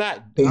 I'm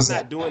not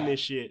doing this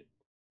shit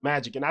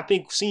magic. And I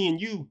think seeing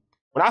you,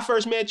 when I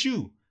first met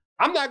you,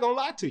 I'm not gonna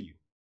lie to you,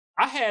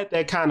 I had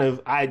that kind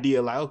of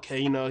idea like, okay,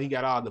 you know, he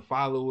got all the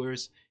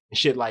followers and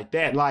shit like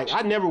that. Like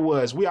I never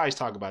was, we always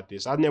talk about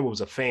this, I never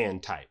was a fan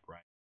type,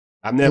 right?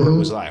 I never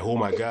was like, oh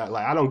my God,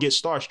 like I don't get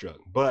starstruck.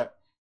 But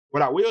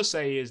what I will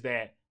say is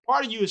that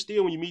part of you is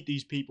still, when you meet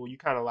these people, you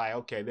kind of like,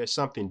 okay, there's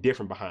something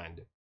different behind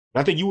it.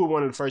 And I think you were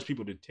one of the first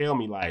people to tell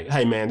me like,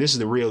 hey man, this is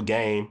the real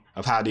game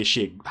of how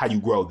you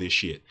grow this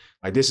shit.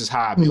 Like this is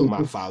how I built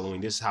my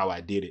following. This is how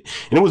I did it.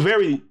 And it was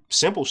very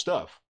simple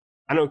stuff.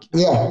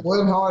 It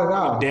wasn't hard at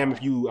all. Damn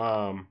if you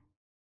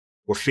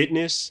were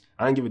fitness.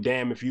 I didn't give a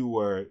damn if you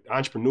were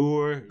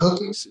entrepreneur,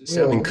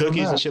 selling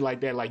cookies and shit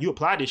like that. Like you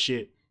apply this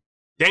shit,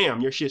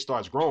 damn, your shit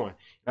starts growing.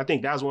 And I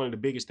think that was one of the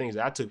biggest things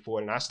that I took for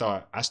it, and I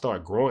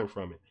start growing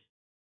from it.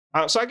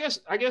 So I guess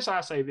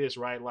I say this,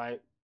 right?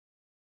 Like,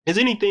 is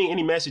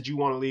any message you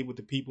want to leave with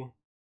the people?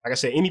 Like I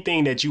said,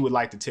 anything that you would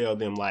like to tell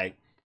them, like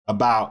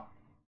about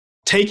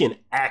taking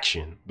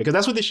action, because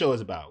that's what this show is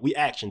about. We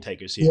action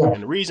takers here.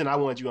 And the reason I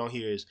want you on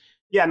here is,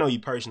 I know you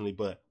personally,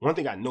 but one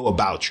thing I know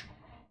about you,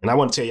 and I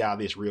want to tell y'all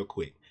this real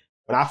quick.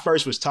 When I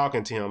first was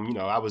talking to him, you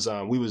know, I was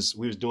we was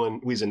in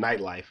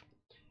nightlife.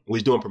 We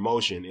was doing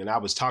promotion, and I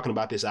was talking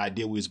about this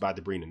idea we was about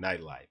to bring to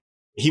nightlife.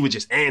 He was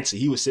just antsy.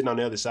 He was sitting on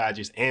the other side,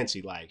 just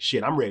antsy, like,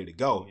 shit, I'm ready to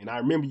go. And I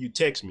remember you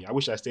text me. I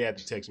wish I still had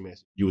the text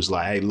message. You was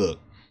like, hey, look,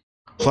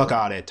 fuck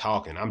all that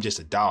talking. I'm just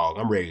a dog.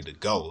 I'm ready to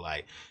go.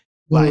 Like,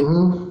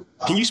 can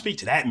you speak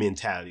to that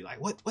mentality?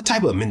 Like, what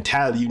type of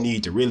mentality you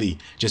need to really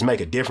just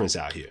make a difference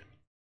out here?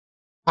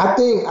 I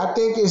think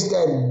it's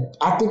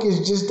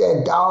just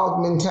that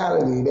dog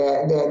mentality,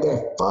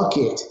 that fuck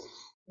it.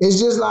 It's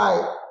just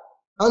like,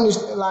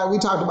 like we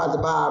talked about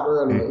the vibe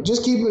earlier,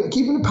 just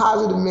keeping a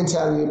positive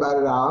mentality about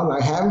it all,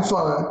 like having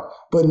fun,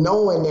 but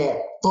knowing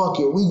that fuck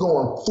it, we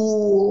going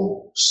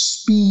full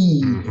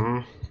speed.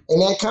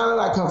 And that kind of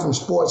like come from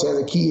sports as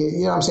a kid,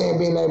 you know what I'm saying?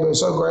 Being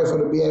so grateful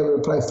to be able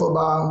to play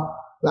football,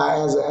 like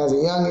as a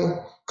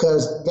youngin',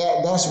 because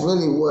that's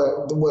really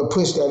what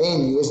pushed that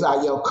in you. It's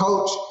like, yo,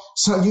 coach.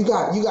 So you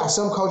got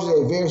some coaches that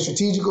are very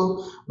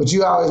strategical, but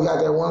you always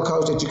got that one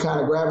coach that you kind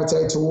of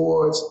gravitate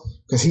towards,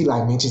 because he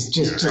like, man, just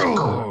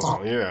go,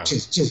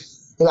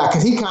 just like,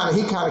 because he kind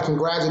of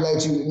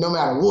congratulates you no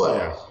matter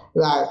what,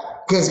 like,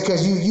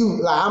 because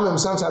you like, I remember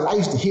sometimes I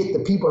used to hit the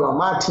people on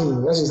my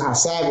team. That's just how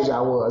savage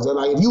I was. And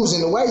like, if you was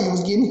in the way, you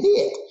was getting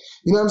hit.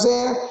 You know what I'm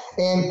saying?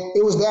 And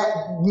it was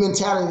that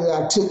mentality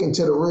that I took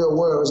into the real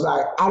world. It's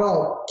like, I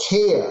don't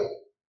care.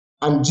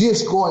 I'm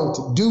just going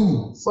to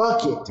do.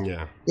 Fuck it.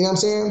 Yeah. You know what I'm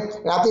saying?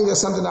 And I think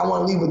that's something I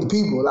want to leave with the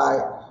people.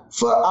 Like,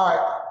 all right.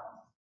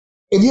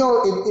 If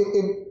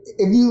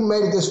you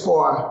made it this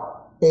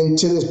far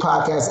into this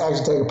podcast,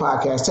 Action Taker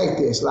podcast, take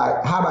this.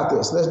 Like, how about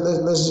this?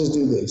 Let's just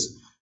do this.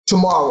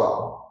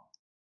 Tomorrow.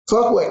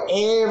 Fuck what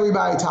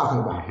everybody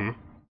talking about.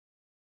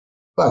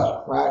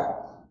 Fuck it, right?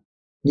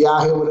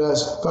 Y'all here with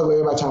us. Fuck what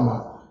everybody talking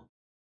about.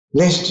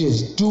 Let's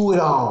just do it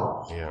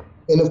all. Yeah.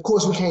 And of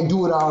course we can't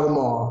do it all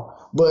tomorrow.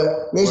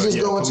 But let's just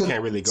go into. We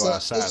can't really go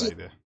outside like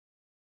that.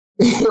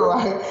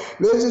 Right.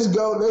 Let's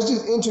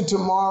just enter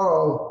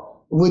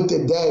tomorrow with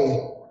the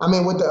day. I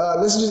mean,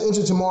 let's just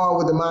enter tomorrow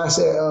with the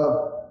mindset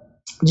of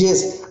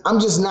I'm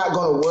just not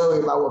going to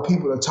worry about what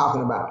people are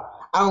talking about.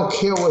 I don't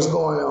care what's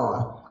going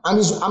on. I'm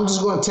just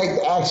going to take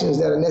the actions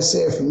that are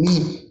necessary for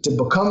me to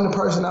become the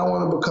person I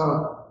want to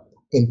become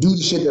and do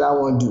the shit that I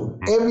want to do.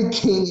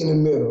 Everything in the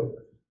middle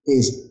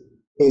is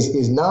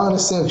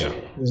non-essential. Yeah.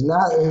 It's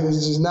not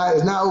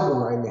open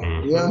right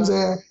now. You know what I'm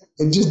saying?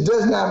 It just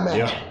does not matter.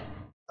 Yeah.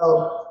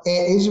 So,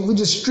 and we're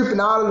just stripping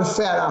all of the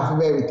fat off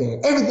of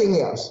everything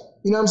else.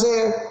 You know what I'm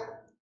saying?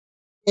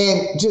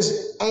 And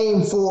just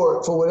aim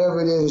for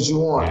whatever it is that you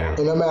want,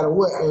 and no matter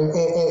what.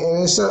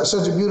 And it's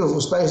such a beautiful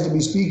space to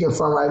be speaking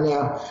from right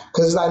now,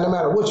 because it's like no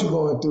matter what you're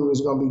going through, it's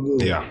gonna be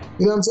good. Yeah.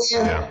 You know what I'm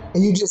saying? Yeah.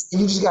 And you just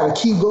gotta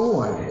keep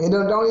going. It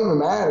don't even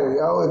matter,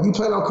 yo. If you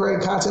plan on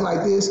creating content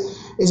like this,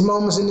 it's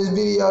moments in this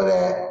video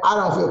that I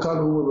don't feel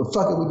comfortable with, but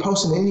fuck it, we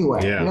posting it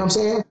anyway. Yeah. You know what I'm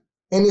saying?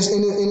 And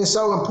it's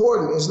so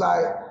important. It's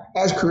like,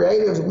 as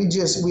creatives,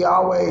 we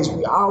always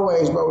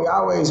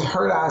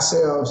hurt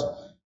ourselves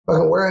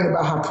fucking worrying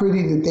about how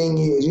pretty the thing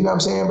is. You know what I'm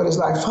saying? But it's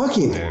like, fuck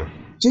it. Yeah.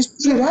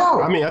 Just put it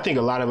out. I mean, I think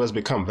a lot of us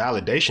become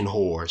validation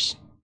whores.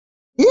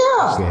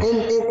 Yeah.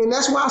 And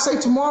that's why I say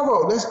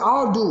tomorrow, let's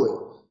all do it.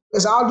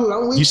 Let's all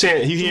do it. You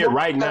saying you hear it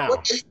right now.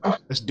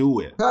 Let's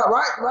do it.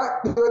 Right.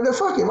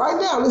 Fuck it. Right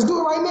now. Let's do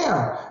it right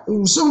now.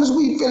 As soon as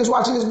we finish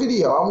watching this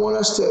video, I want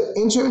us to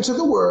enter into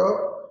the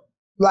world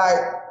like,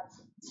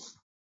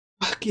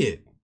 fuck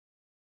it.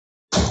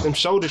 Them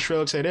shoulder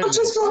shrugs said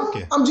everything.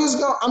 I'm just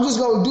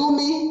gonna do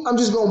me. I'm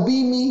just gonna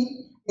be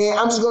me, And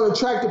I'm just gonna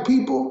attract the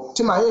people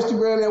to my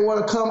Instagram that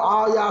want to come.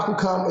 All y'all can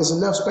come. There's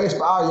enough space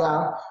for all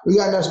y'all. We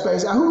got enough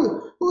space.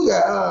 Who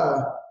got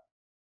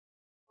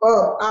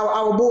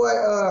our boy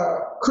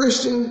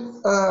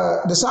Christian,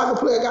 the soccer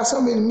player, got so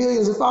many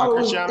millions of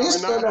followers. Yeah.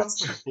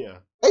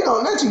 They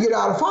gonna let you get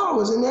all the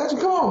followers in there.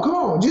 Come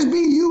on. Just be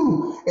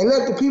you and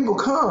let the people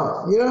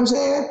come. You know what I'm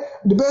saying?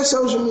 The best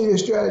social media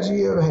strategy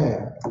you ever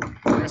had.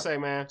 Like I say,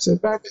 man. So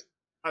back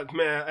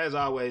man, as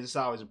always, it's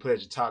always a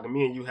pleasure talking.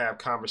 Me and you have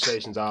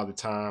conversations all the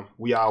time.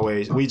 We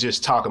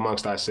just talk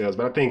amongst ourselves.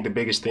 But I think the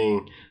biggest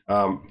thing,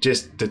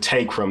 just to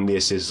take from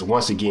this is,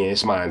 once again,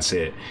 it's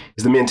mindset.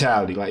 It's the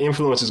mentality. Like,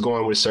 influence is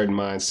going with a certain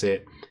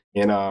mindset,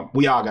 and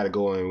we all got to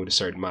go in with a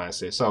certain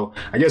mindset. So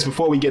I guess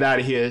before we get out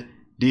of here,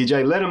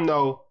 DJ, let them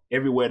know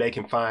everywhere they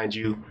can find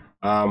you.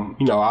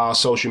 All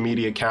social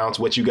media accounts,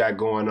 what you got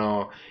going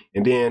on,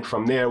 and then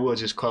from there we'll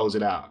just close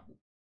it out.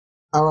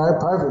 All right,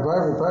 perfect.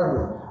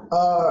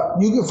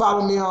 You can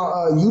follow me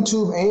on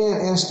YouTube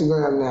and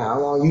Instagram now.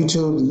 I'm on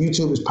YouTube. The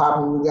YouTube is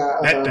popping. We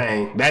got that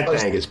thing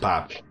is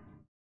popping.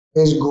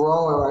 It's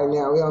growing right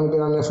now. We only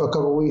been on there for a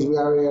couple of weeks. We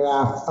already at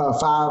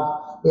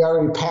we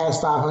already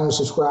passed 500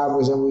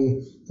 subscribers, and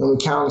we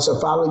counting. So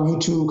follow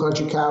YouTube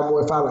Country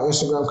Cowboy. Follow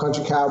Instagram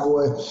Country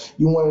Cowboy.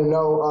 You want to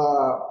know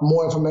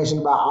more information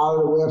about all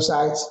of the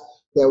websites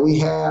that we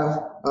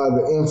have,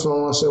 the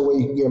influencer where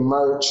you can get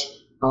merch.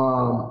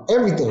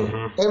 Everything,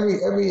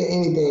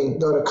 anything,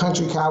 go to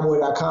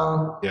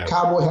countrycowboy.com. Yeah.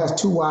 Cowboy has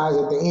 2 Y's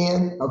at the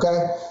end.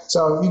 Okay.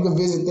 So you can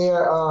visit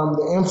there.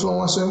 The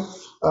influencer,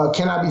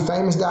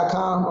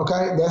 canibefamous.com.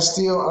 Okay. That's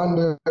still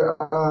under,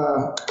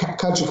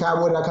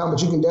 countrycowboy.com,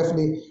 but you can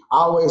definitely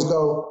always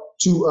go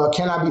to,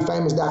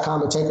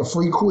 canibefamous.com and take a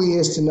free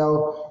quiz to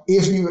know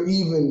if you're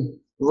even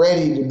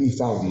ready to be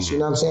famous. You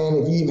know what I'm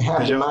saying? If you even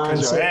have the mindset.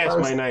 Because your ass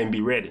might not even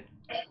be ready.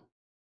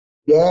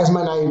 Your ass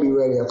might not even be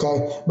ready,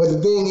 okay? But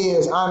the thing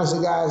is,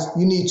 honestly, guys,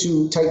 you need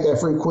to take that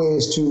free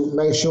quiz to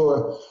make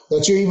sure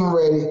that you're even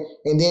ready.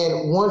 And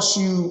then once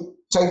you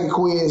take the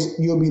quiz,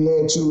 you'll be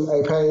led to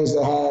a page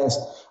that has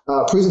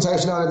a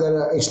presentation on it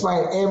that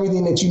explain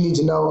everything that you need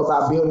to know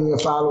about building your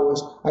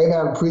followers. I even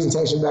have a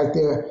presentation back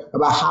there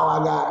about how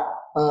I got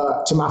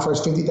to my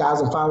first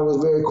 50,000 followers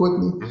very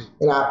quickly.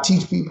 And I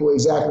teach people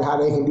exactly how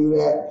they can do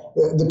that.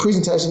 The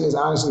presentation is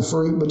honestly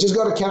free, but just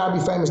go to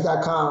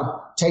canibefamous.com,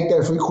 take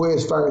that free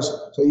quiz first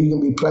so you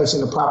can be placed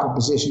in the proper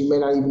position. You may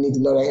not even need to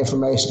know that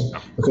information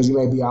because you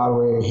may be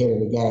already ahead of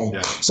the game.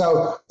 Yeah.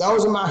 So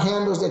those are my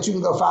handles that you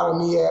can go follow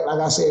me at. Like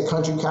I said,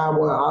 Country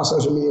Cowboy on all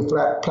social media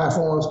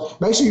platforms.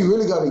 Make sure you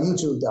really go to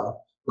YouTube though,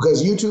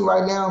 because YouTube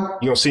right now,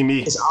 you're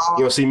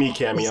gonna see me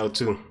cameo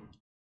too.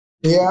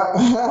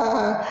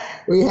 Yeah,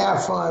 we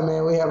have fun,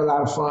 man. We have a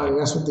lot of fun, and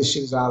that's what this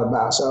shit is all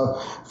about. So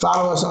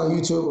follow us on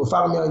YouTube, or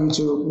follow me on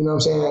YouTube, you know what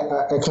I'm saying,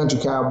 at Country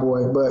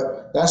Cowboy.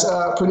 But that's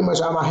pretty much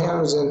all my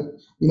handles, and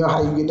you know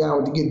how you get down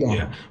with the get down.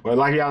 Yeah, well,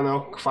 like y'all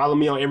know, follow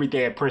me on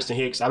everything at Prinston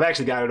Hicks. I've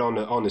actually got it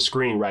on the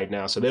screen right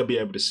now, so they'll be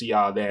able to see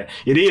all that.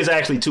 It is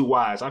actually 2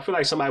 Y's. I feel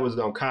like somebody was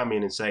gonna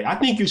comment and say, I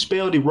think you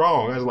spelled it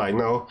wrong. I was like,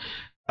 no,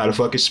 how the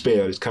fuck is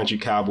spelled? It's Country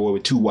Cowboy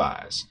with 2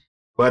 Y's.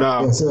 But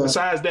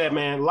besides that,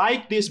 man,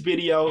 like this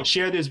video,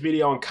 share this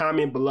video, and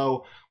comment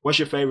below what's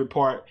your favorite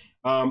part.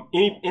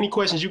 Any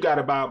questions you got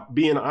about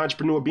being an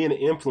entrepreneur, being an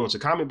influencer,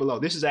 comment below.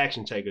 This is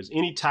Action Takers.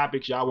 Any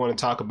topics y'all want to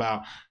talk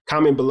about,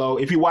 comment below.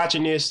 If you're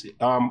watching this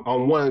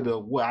on one of the,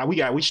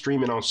 we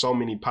streaming on so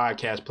many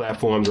podcast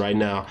platforms right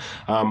now.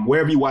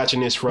 Wherever you're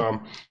watching this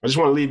from, I just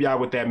want to leave y'all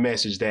with that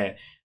message that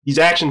these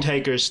action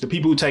takers, the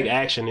people who take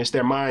action, it's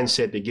their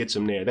mindset that gets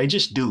them there. They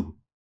just do.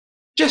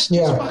 Just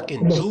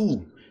fucking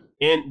do.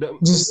 And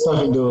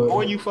the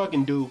more you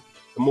fucking do,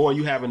 the more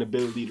you have an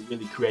ability to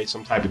really create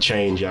some type of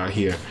change out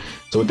here.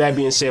 So with that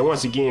being said,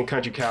 once again,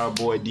 Country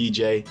Cowboy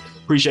DJ,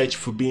 appreciate you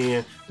for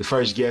being the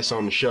first guest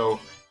on the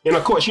show. And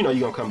of course, you know you're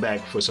going to come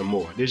back for some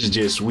more. This is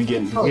just, we're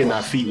getting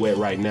our feet wet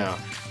right now.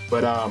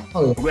 But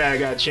I'm glad I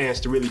got a chance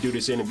to really do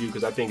this interview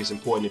because I think it's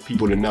important for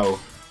people to know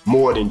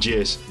more than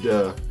just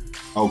the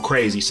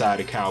crazy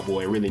side of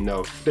Cowboy and really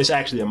know there's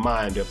actually a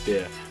mind up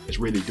there that's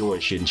really doing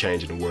shit and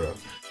changing the world.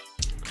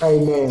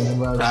 Amen,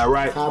 brother. All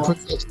right. I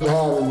appreciate you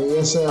having me.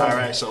 Yes, sir. All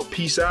right. So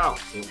peace out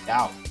and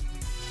out.